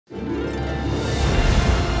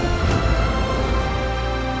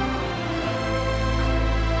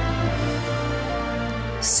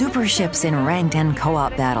Superships in ranked and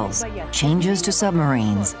co-op battles, changes to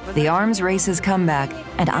submarines, the arms race's comeback,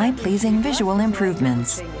 and eye-pleasing visual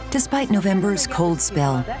improvements. Despite November's cold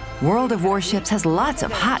spell, World of Warships has lots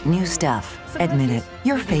of hot new stuff. Admit it,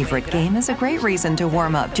 your favorite game is a great reason to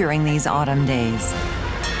warm up during these autumn days.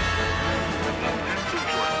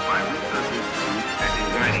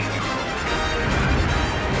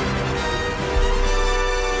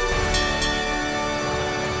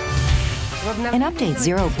 In Update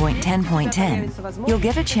 0.10.10, you'll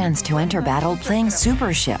get a chance to enter battle playing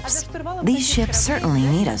Superships. These ships certainly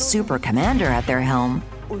need a super commander at their helm,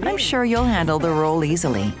 but I'm sure you'll handle the role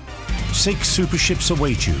easily. 6 Superships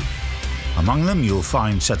await you. Among them you'll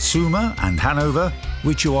find Satsuma and Hannover,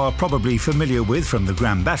 which you are probably familiar with from the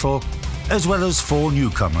Grand Battle, as well as 4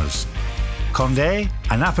 newcomers: Condé,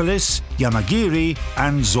 Annapolis, Yamagiri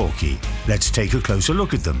and Zorkiy. Let's take a closer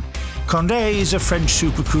look at them. Condé is a French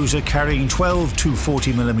supercruiser carrying 12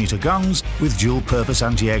 240mm guns with dual-purpose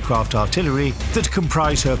anti-aircraft artillery that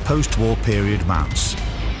comprise her post-war period mounts.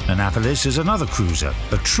 Annapolis is another cruiser,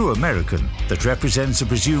 a true American, that represents the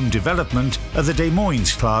presumed development of the Des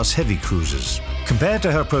Moines-class heavy cruisers. Compared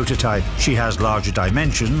to her prototype, she has larger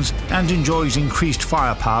dimensions and enjoys increased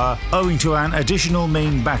firepower owing to an additional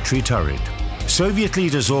main battery turret. Soviet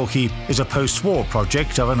leader Zorkiy is a post-war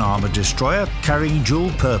project of an armoured destroyer carrying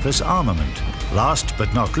dual-purpose armament. Last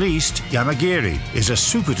but not least, Yamagiri is a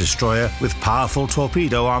super destroyer with powerful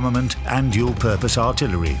torpedo armament and dual-purpose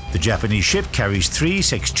artillery. The Japanese ship carries 3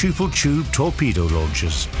 sextuple tube torpedo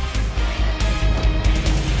launchers.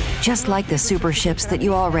 Just like the superships that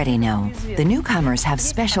you already know, the newcomers have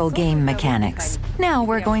special game mechanics. Now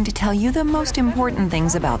we're going to tell you the most important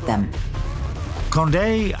things about them.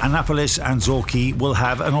 Condé, Annapolis and Zorkiy will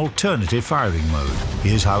have an alternative firing mode.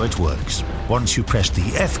 Here's how it works. Once you press the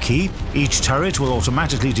F key, each turret will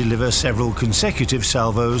automatically deliver several consecutive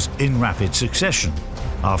salvos in rapid succession.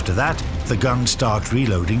 After that, the guns start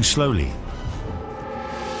reloading slowly.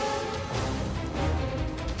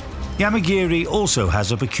 Yamagiri also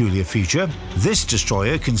has a peculiar feature. This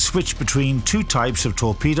destroyer can switch between 2 types of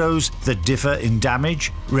torpedoes that differ in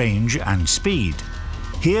damage, range and speed.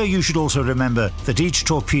 Here you should also remember that each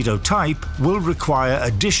torpedo type will require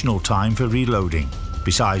additional time for reloading.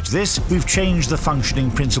 Besides this, we've changed the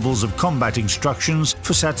functioning principles of combat instructions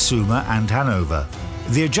for Satsuma and Hannover.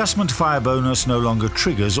 The adjustment fire bonus no longer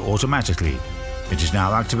triggers automatically. It is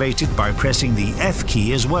now activated by pressing the F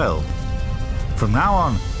key as well. From now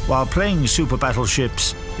on, while playing super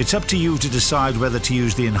battleships, it's up to you to decide whether to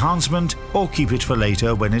use the enhancement or keep it for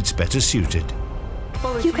later when it's better suited.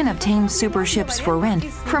 You can obtain superships for rent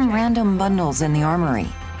from random bundles in the armory.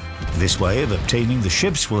 This way of obtaining the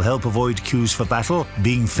ships will help avoid queues for battle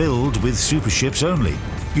being filled with superships only.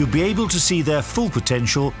 You'll be able to see their full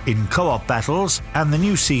potential in co-op battles and the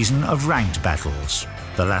new season of ranked battles.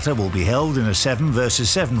 The latter will be held in a 7 versus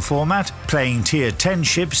 7 format, playing Tier 10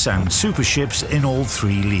 ships and superships in all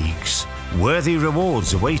 3 leagues. Worthy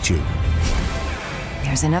rewards await you.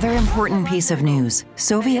 There's another important piece of news.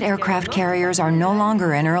 Soviet aircraft carriers are no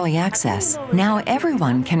longer in early access. Now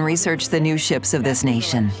everyone can research the new ships of this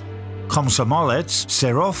nation. Komsomolets,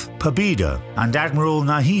 Serov, Pobeda and Admiral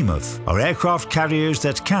Nakhimov are aircraft carriers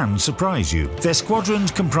that can surprise you. Their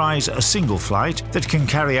squadrons comprise a single flight that can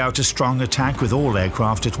carry out a strong attack with all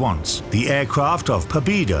aircraft at once. The aircraft of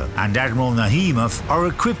Pobeda and Admiral Nakhimov are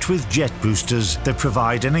equipped with jet boosters that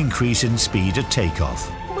provide an increase in speed at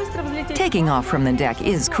takeoff. Taking off from the deck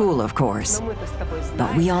is cool, of course.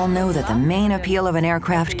 But we all know that the main appeal of an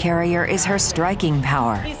aircraft carrier is her striking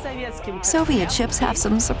power. Soviet ships have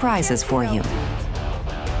some surprises for you.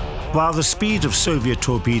 While the speed of Soviet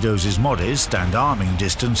torpedoes is modest and arming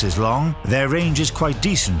distance is long, their range is quite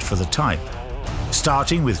decent for the type.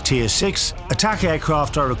 Starting with Tier 6, attack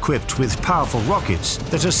aircraft are equipped with powerful rockets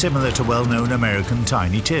that are similar to well-known American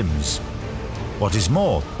Tiny Tims. What is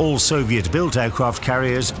more, all Soviet-built aircraft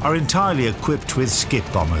carriers are entirely equipped with skip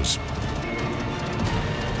bombers.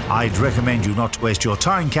 I'd recommend you not to waste your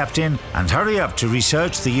time, Captain, and hurry up to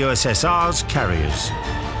research the USSR's carriers.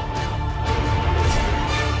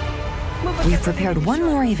 We've prepared one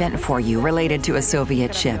more event for you related to a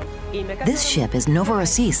Soviet ship. This ship is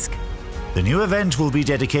Novorossiysk. The new event will be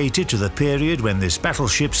dedicated to the period when this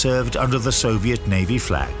battleship served under the Soviet Navy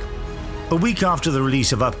flag. A week after the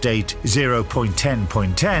release of Update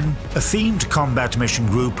 0.10.10, a themed combat mission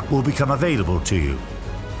group will become available to you.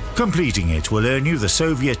 Completing it will earn you the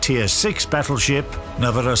Soviet Tier 6 battleship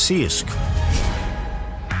Novorossiysk.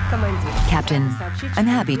 Captain, I'm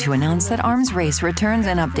happy to announce that Arms Race returns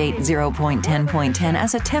in Update 0.10.10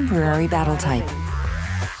 as a temporary battle type.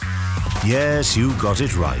 Yes, you got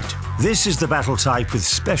it right. This is the battle type with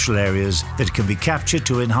special areas that can be captured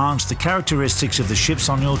to enhance the characteristics of the ships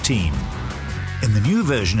on your team. In the new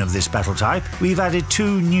version of this battle type, we've added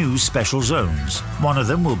 2 new special zones. One of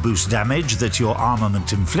them will boost damage that your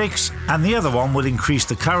armament inflicts, and the other one will increase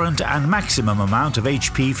the current and maximum amount of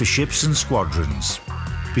HP for ships and squadrons.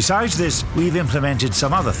 Besides this, we've implemented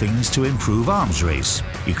some other things to improve arms race.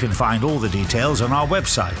 You can find all the details on our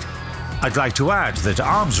website. I'd like to add that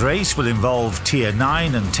arms race will involve Tier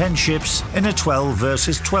 9 and 10 ships in a 12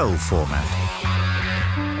 versus 12 format.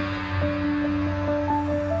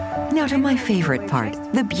 Now to my favorite part,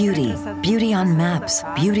 the beauty. Beauty on maps,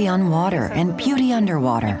 beauty on water, and beauty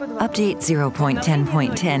underwater. Update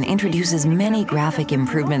 0.10.10 introduces many graphic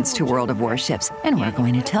improvements to World of Warships, and we're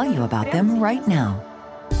going to tell you about them right now.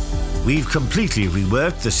 We've completely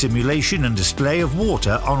reworked the simulation and display of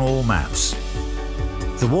water on all maps.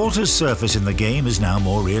 The water's surface in the game is now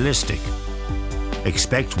more realistic.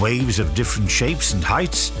 Expect waves of different shapes and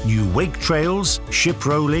heights, new wake trails, ship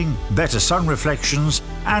rolling, better sun reflections,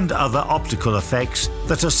 and other optical effects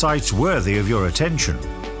that are sights worthy of your attention.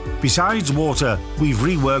 Besides water, we've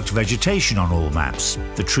reworked vegetation on all maps.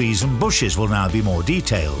 The trees and bushes will now be more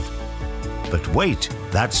detailed. But wait,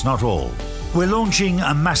 that's not all. We're launching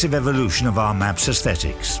a massive evolution of our map's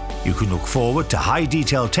aesthetics. You can look forward to high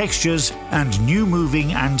detail textures and new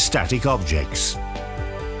moving and static objects.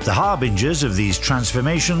 The harbingers of these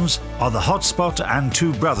transformations are the Hotspot and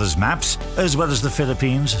Two Brothers maps, as well as the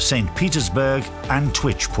Philippines, St. Petersburg and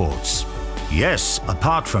Twitch ports. Yes,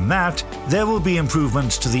 apart from that, there will be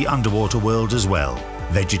improvements to the underwater world as well.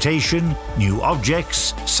 Vegetation, new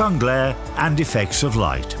objects, sun glare, and effects of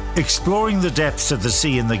light. Exploring the depths of the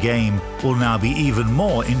sea in the game will now be even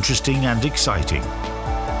more interesting and exciting.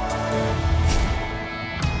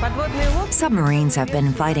 Submarines have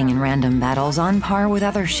been fighting in random battles on par with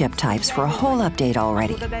other ship types for a whole update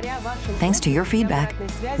already. Thanks to your feedback,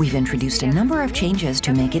 we've introduced a number of changes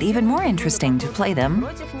to make it even more interesting to play them,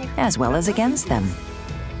 as well as against them.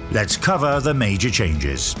 Let's cover the major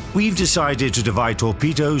changes. We've decided to divide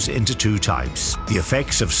torpedoes into 2 types. The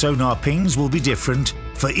effects of sonar pings will be different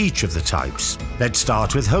for each of the types. Let's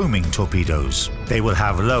start with homing torpedoes. They will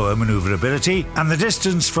have lower maneuverability, and the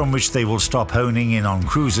distance from which they will stop honing in on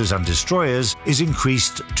cruisers and destroyers is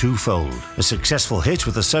increased 2-fold. A successful hit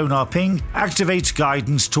with a sonar ping activates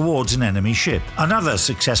guidance towards an enemy ship. Another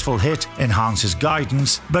successful hit enhances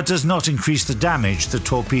guidance but does not increase the damage the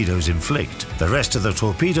torpedoes inflict. The rest of the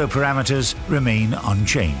torpedo parameters remain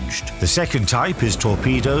unchanged. The second type is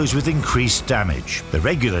torpedoes with increased damage. The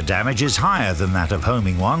regular damage is higher than that of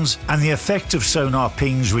homing ones, and the effect of sonar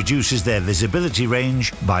pings reduces their visibility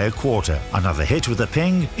range by 1/4. Another hit with a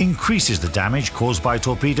ping increases the damage caused by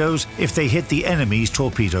torpedoes if they hit the enemy's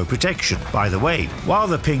torpedo protection. By the way, while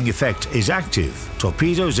the ping effect is active,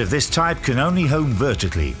 torpedoes of this type can only home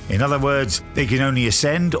vertically. In other words, they can only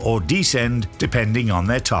ascend or descend depending on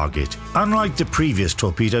their target. Unlike the previous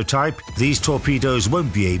torpedo type, these torpedoes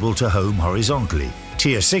won't be able to home horizontally.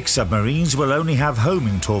 Tier 6 submarines will only have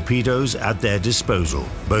homing torpedoes at their disposal.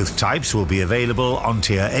 Both types will be available on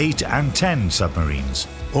Tier 8 and 10 submarines.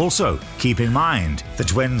 Also, keep in mind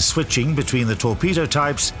that when switching between the torpedo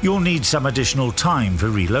types, you'll need some additional time for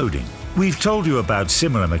reloading. We've told you about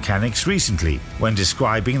similar mechanics recently when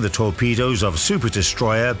describing the torpedoes of super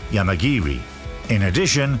destroyer Yamagiri. In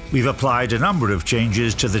addition, we've applied a number of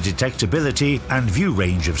changes to the detectability and view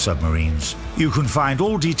range of submarines. You can find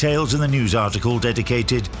all details in the news article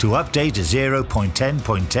dedicated to Update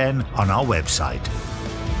 0.10.10 on our website.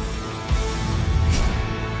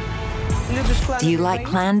 Do you like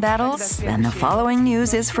clan battles? Then the following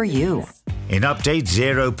news is for you. In Update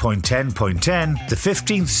 0.10.10, the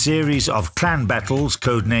 15th series of clan battles,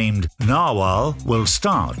 codenamed Narwhal, will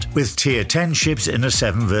start, with Tier 10 ships in a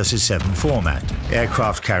 7 vs 7 format.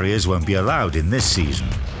 Aircraft carriers won't be allowed in this season.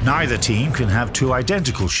 Neither team can have 2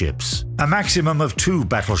 identical ships. A maximum of 2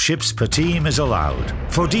 battleships per team is allowed.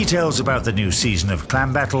 For details about the new season of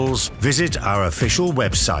clan battles, visit our official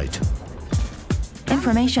website.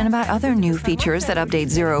 Information about other new features that Update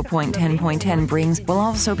 0.10.10 brings will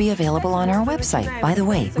also be available on our website. By the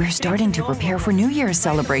way, we're starting to prepare for New Year's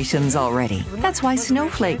celebrations already. That's why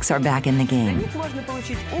snowflakes are back in the game.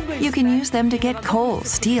 You can use them to get coal,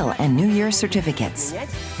 steel, and New Year's certificates.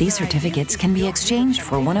 These certificates can be exchanged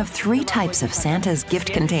for one of 3 types of Santa's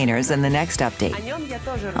gift containers in the next update.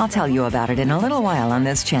 I'll tell you about it in a little while on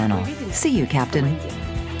this channel. See you, Captain.